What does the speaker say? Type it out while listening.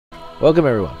Welcome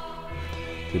everyone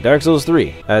to Dark Souls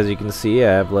 3. As you can see, I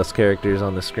have less characters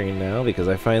on the screen now because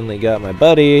I finally got my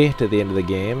buddy to the end of the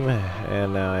game,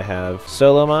 and now I have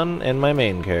Solomon and my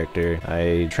main character.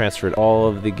 I transferred all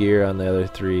of the gear on the other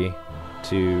three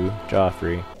to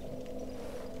Jaufri.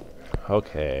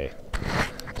 Okay.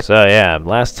 So yeah,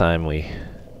 last time we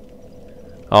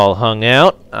all hung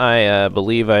out, I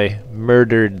believe I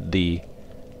murdered the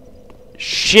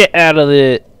shit out of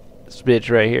this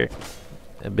bitch right here.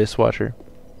 Abyss Watcher.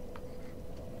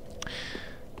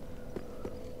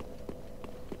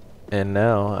 And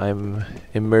now I'm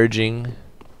emerging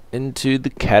into the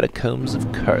catacombs of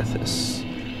Carthus.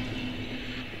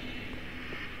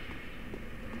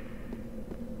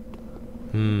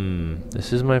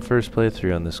 This is my first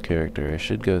playthrough on this character. I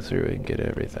should go through and get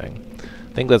everything.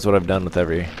 I think that's what I've done with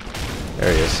every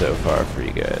area so far for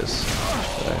you guys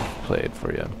that I've played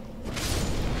for you.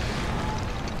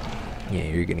 Yeah,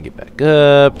 you're gonna get back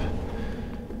up.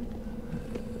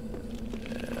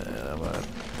 And I'm gonna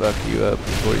fuck you up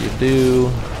before you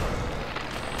do.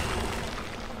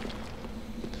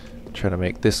 Try to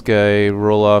make this guy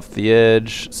roll off the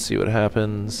edge, see what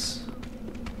happens.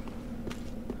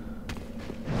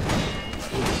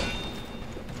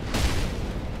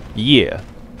 Yeah,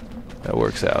 that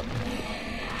works out.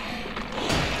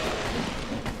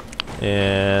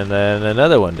 And then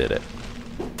another one did it.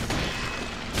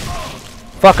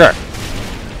 Fucker!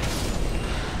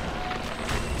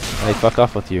 Hey, fuck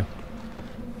off with you.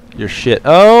 You're shit.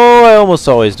 Oh, I almost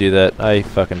always do that. I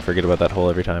fucking forget about that hole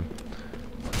every time.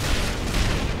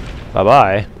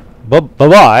 Bye-bye.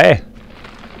 Bye-bye.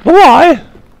 Bye-bye.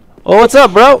 Oh, what's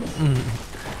up, bro?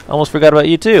 Almost forgot about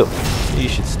you, too. You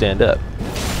should stand up.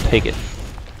 Take it.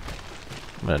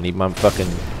 I'm gonna need my fucking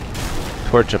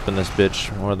torch up in this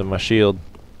bitch more than my shield.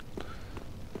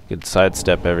 Could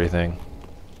sidestep everything.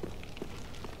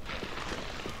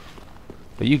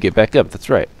 But you get back up, that's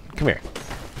right. Come here.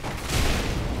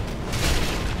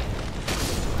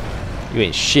 You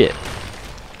ain't shit.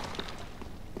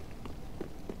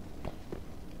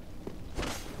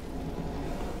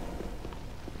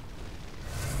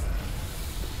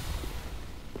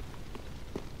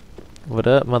 What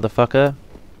up, motherfucker?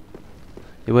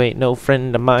 You ain't no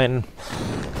friend of mine.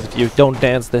 If you don't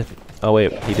dance, the... Oh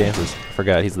wait, he dances. I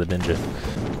forgot, he's the ninja.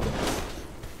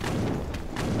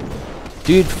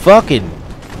 Dude, fucking...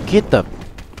 Get the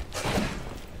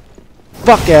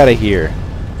fuck out of here.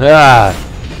 Ah.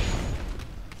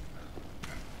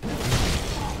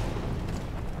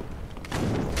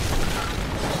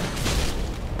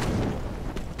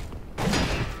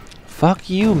 Fuck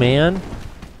you, man.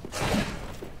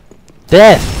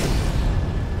 Death.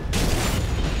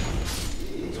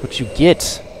 That's what you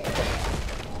get.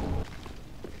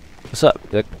 What's up?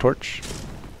 You like the torch?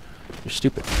 You're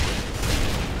stupid.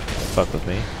 Fuck with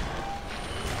me.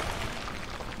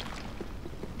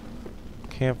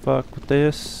 Can't fuck with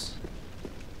this.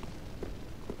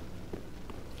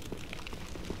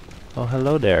 Oh,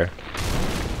 hello there.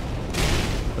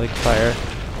 Like fire.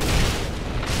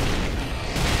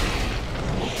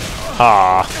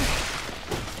 Ah.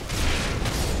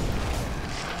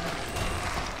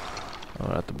 I'm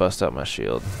gonna have to bust out my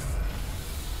shield.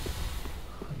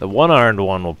 The one-armed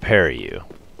one will parry you.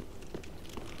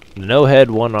 The no-head,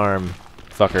 one-arm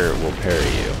fucker will parry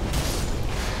you.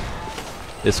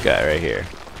 This guy right here.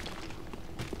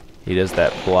 He does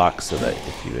that block so that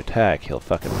if you attack, he'll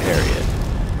fucking parry it.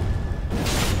 And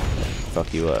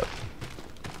fuck you up.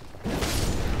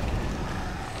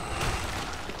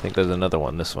 I think there's another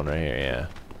one, this one right here, yeah.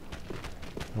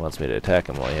 He wants me to attack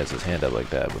him while he has his hand up like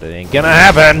that, but it ain't gonna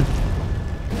happen!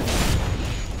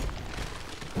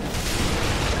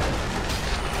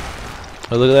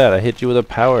 Oh, look at that, I hit you with a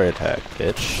power attack,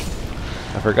 bitch.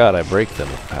 I forgot I break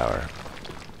them with power.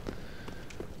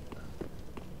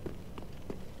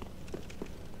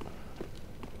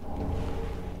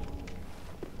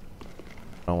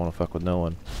 I don't want to fuck with no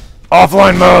one.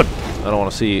 Offline mode! I don't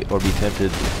want to see or be tempted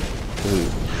to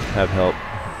have help.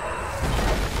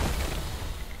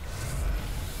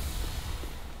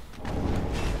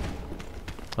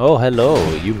 Oh,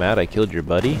 hello. You mad I killed your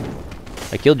buddy?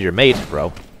 I killed your mate,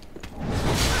 bro.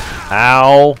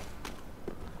 Ow!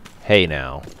 Hey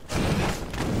now.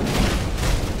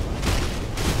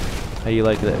 How you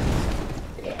like that?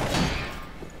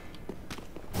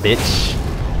 Bitch.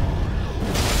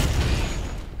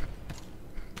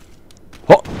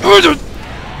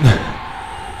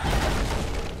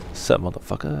 Sup,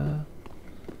 motherfucker?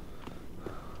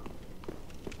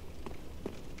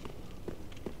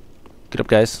 Get up,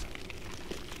 guys.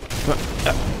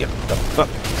 Get the fuck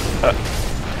up.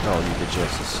 Oh, you bitch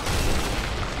asses.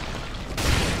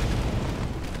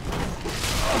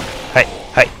 Hey,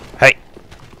 hey, hey.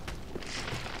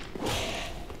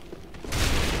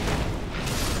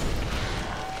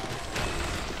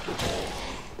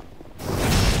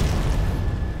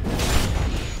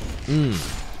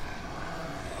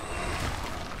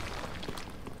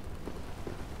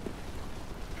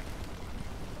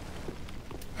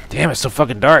 Damn, it's so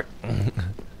fucking dark. At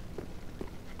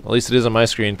least it is on my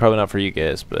screen. Probably not for you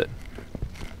guys, but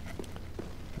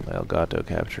my Elgato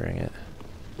capturing it.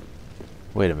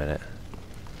 Wait a minute.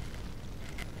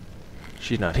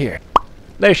 She's not here.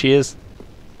 There she is.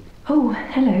 Oh,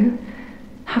 hello.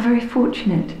 How very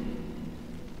fortunate.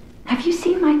 Have you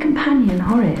seen my companion,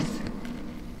 Horace?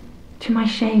 To my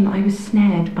shame, I was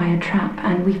snared by a trap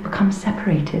and we've become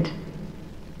separated.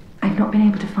 I've not been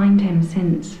able to find him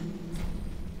since.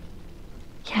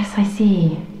 Yes, I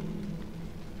see.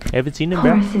 Haven't seen him,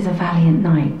 bro. Horace is a valiant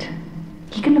knight.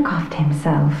 He can look after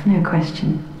himself, no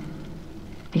question.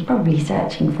 He's probably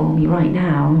searching for me right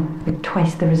now, with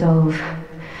twice the resolve.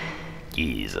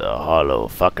 He's a hollow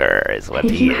fucker, is what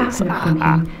If he you is. happen upon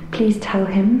him, please tell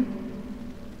him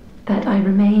that I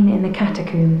remain in the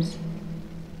catacombs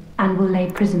and will lay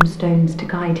prism stones to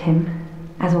guide him,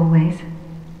 as always.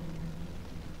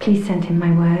 Please send him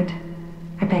my word,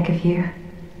 I beg of you.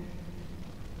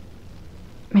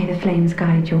 May the flames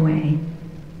guide your way.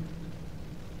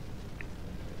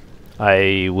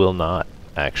 I will not,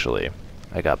 actually.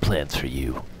 I got plans for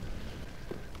you.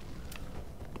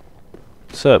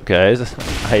 What's up, guys?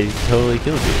 I totally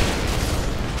killed you.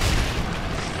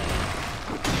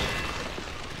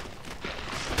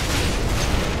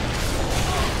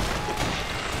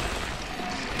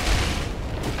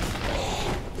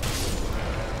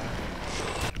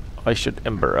 I should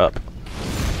ember up.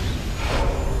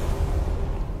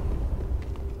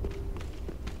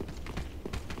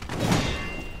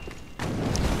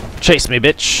 Chase me,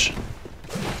 bitch!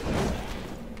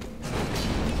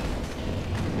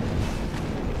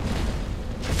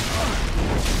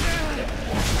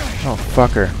 Oh,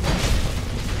 fucker.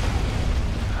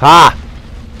 Ha!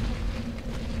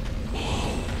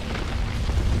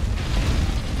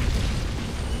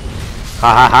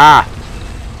 Ha ha ha!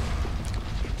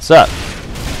 What's up?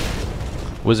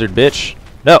 Wizard bitch?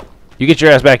 No! You get your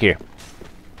ass back here.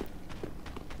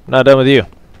 I'm not done with you.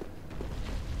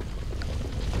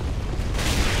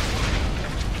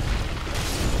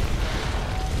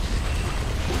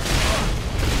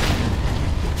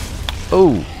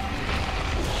 Oh!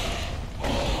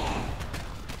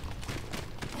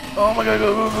 Oh my god,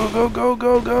 go, go, go, go,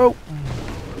 go, go, go!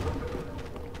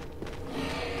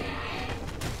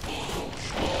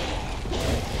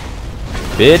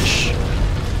 Bitch!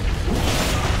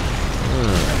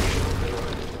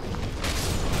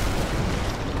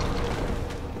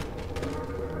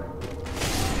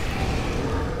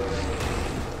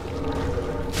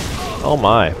 Oh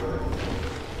my.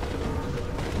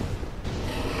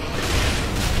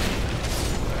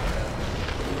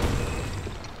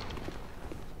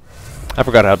 I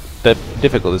forgot how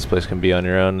difficult this place can be on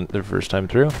your own the first time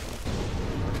through.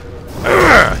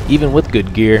 Even with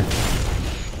good gear.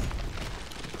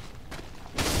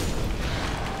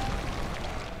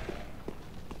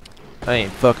 I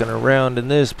ain't fucking around in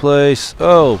this place.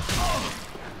 Oh!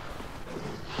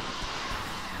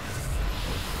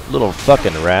 Little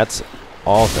fucking rats.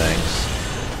 All things.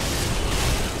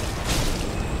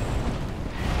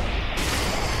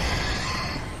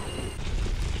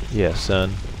 Yeah,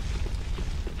 son.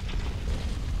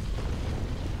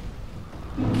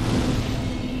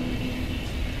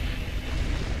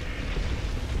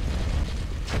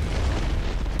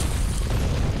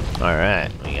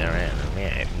 Alright, we got around.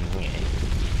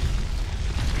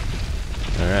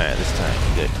 Alright, this time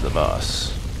we get to the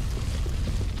boss.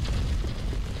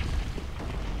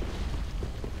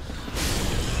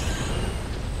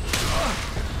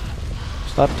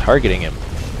 Stop targeting him.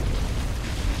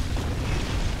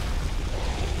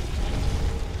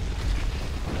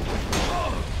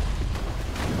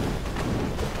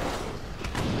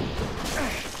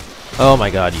 Oh my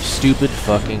god, you stupid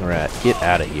fucking rat. Get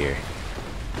out of here.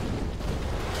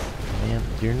 Man,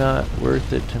 you're not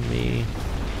worth it to me.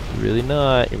 You're really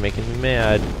not. You're making me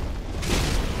mad.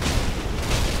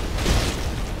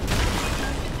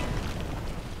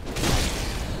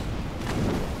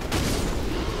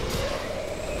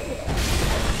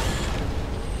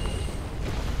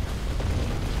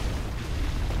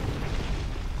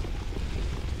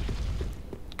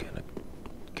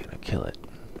 Gonna kill it.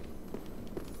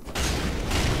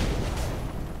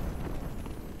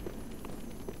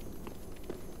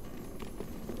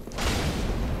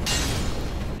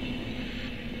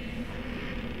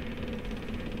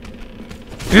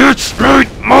 Get straight,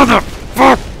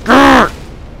 motherfucker!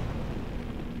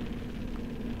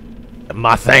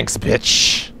 My thanks,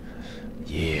 bitch.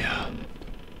 Yeah.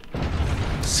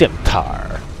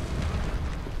 Simtar.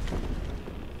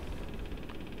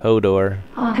 Hodor.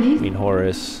 Have I you? mean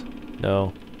Horus.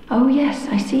 No. Oh yes,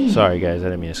 I see. Sorry guys, I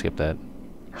didn't mean to skip that.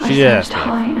 I She searched asked me.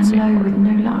 high and low with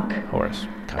no luck. Horus.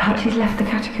 Perhaps he's left the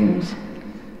catacombs.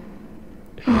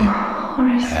 Oh,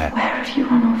 Horace, where have you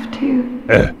run off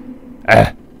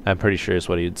to? I'm pretty sure is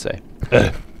what he'd say.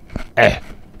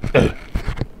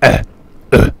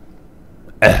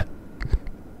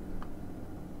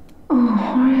 Oh,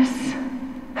 Horace,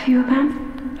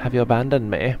 Have you abandoned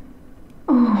me?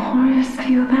 Oh, Horace, have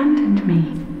you abandoned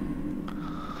me?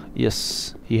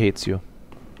 Yes, he hates you.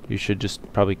 You should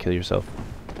just probably kill yourself.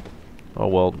 Oh,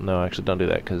 well, no, actually don't do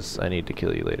that, because I need to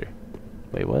kill you later.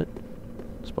 Wait, what?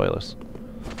 Spoilers.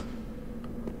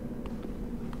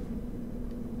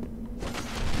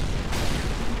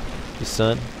 Hey,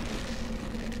 son.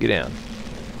 Get down.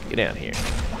 Get down here.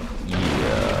 Yeah.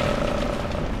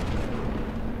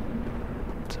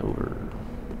 It's over.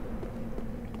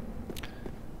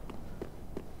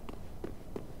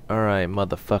 Alright,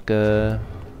 motherfucker.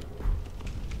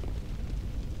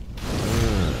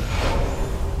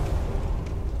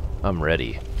 I'm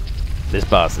ready. This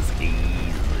boss is easy.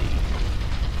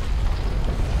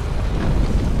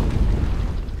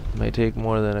 May take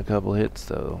more than a couple hits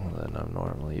though than I'm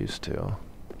normally used to.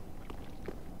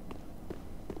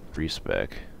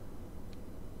 Respec.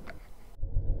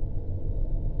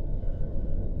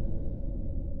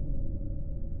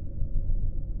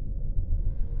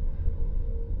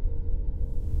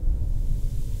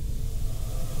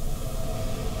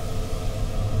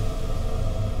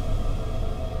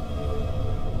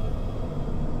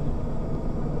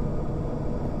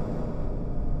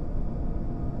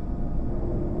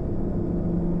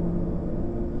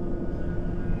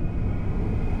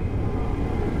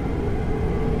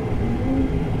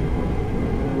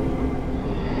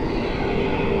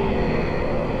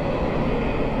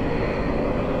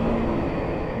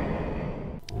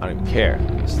 I don't even care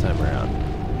this time around.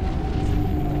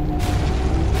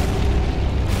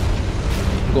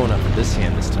 I'm going up for this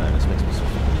hand this time. This makes me so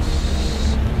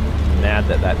mad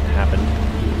that that happened.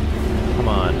 Come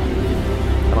on. I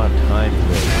don't have time for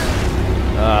this.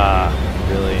 Ah,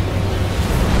 really?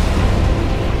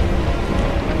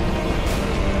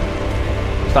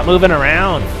 Stop moving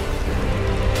around.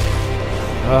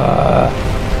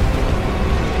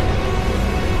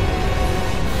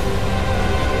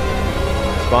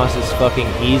 Boss is fucking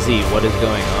easy. What is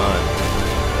going on?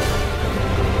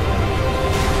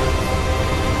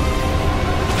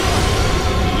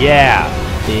 Yeah,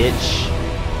 bitch.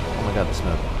 Oh my god, the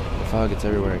smoke. The fog, it's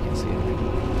everywhere. I can see it.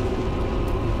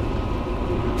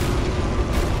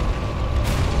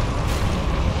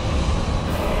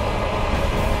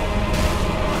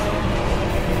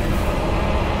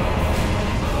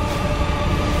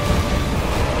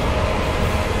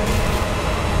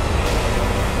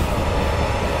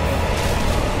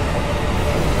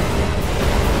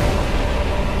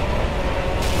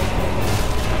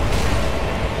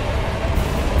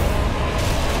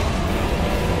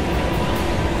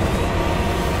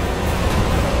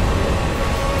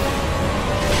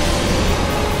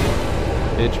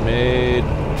 Bitch made.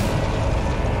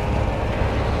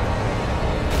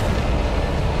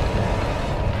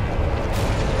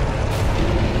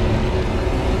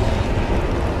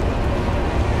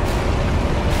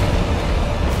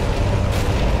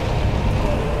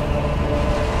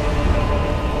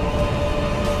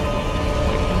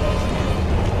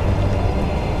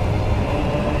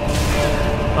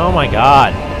 Oh my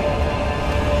god.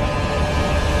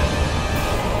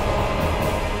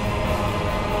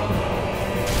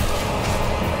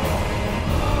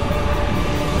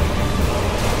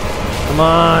 Come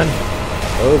on.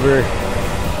 Over.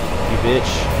 You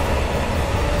bitch.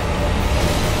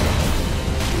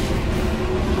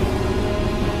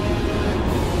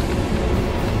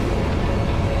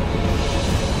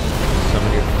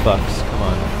 Summon your fucks. Come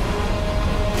on.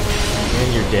 And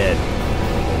you're dead.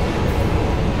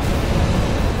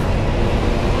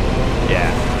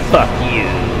 Yeah. Fuck you.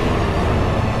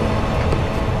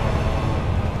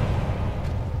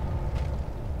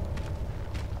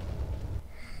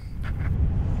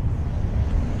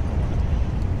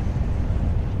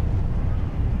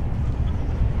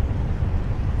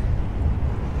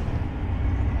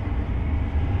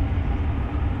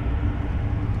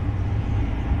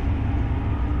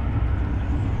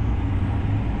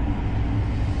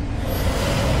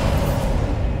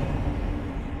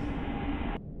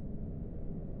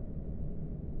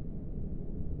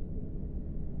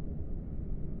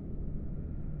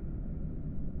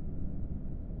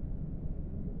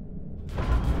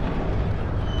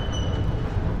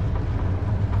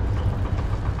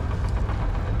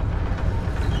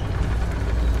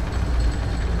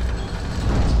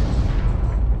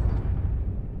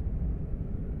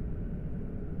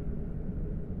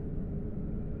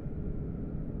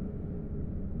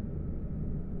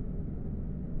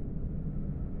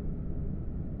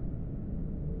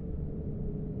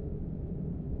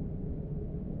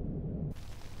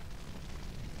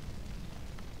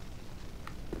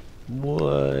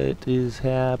 What is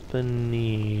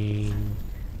happening?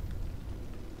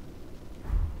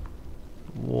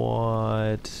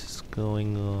 What's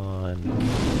going on?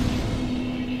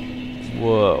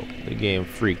 Whoa, the game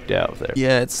freaked out there.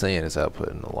 Yeah, it's saying it's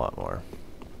outputting a lot more.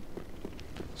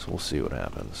 So we'll see what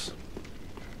happens.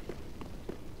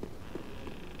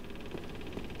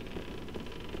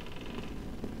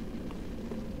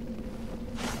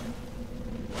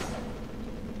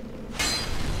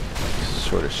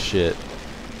 Sort of shit.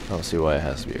 I don't see why it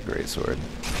has to be a great sword.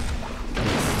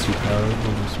 It's too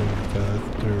powerful to swing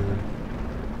faster.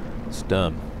 It's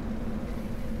dumb.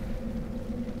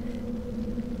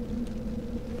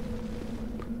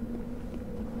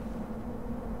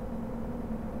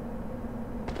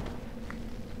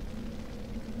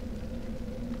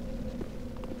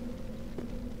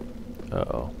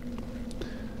 Uh-oh.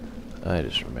 I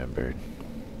just remembered.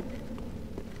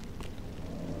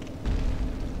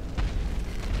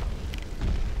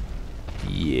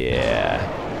 Yeah.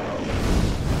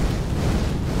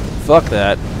 Fuck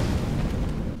that.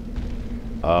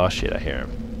 Oh shit, I hear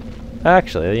him.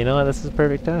 Actually, you know what? This is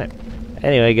perfect time.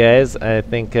 Anyway, guys, I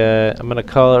think I'm gonna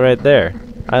call it right there.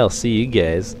 I'll see you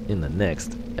guys in the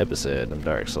next episode of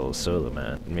Dark Souls Solo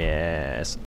Man. Yes.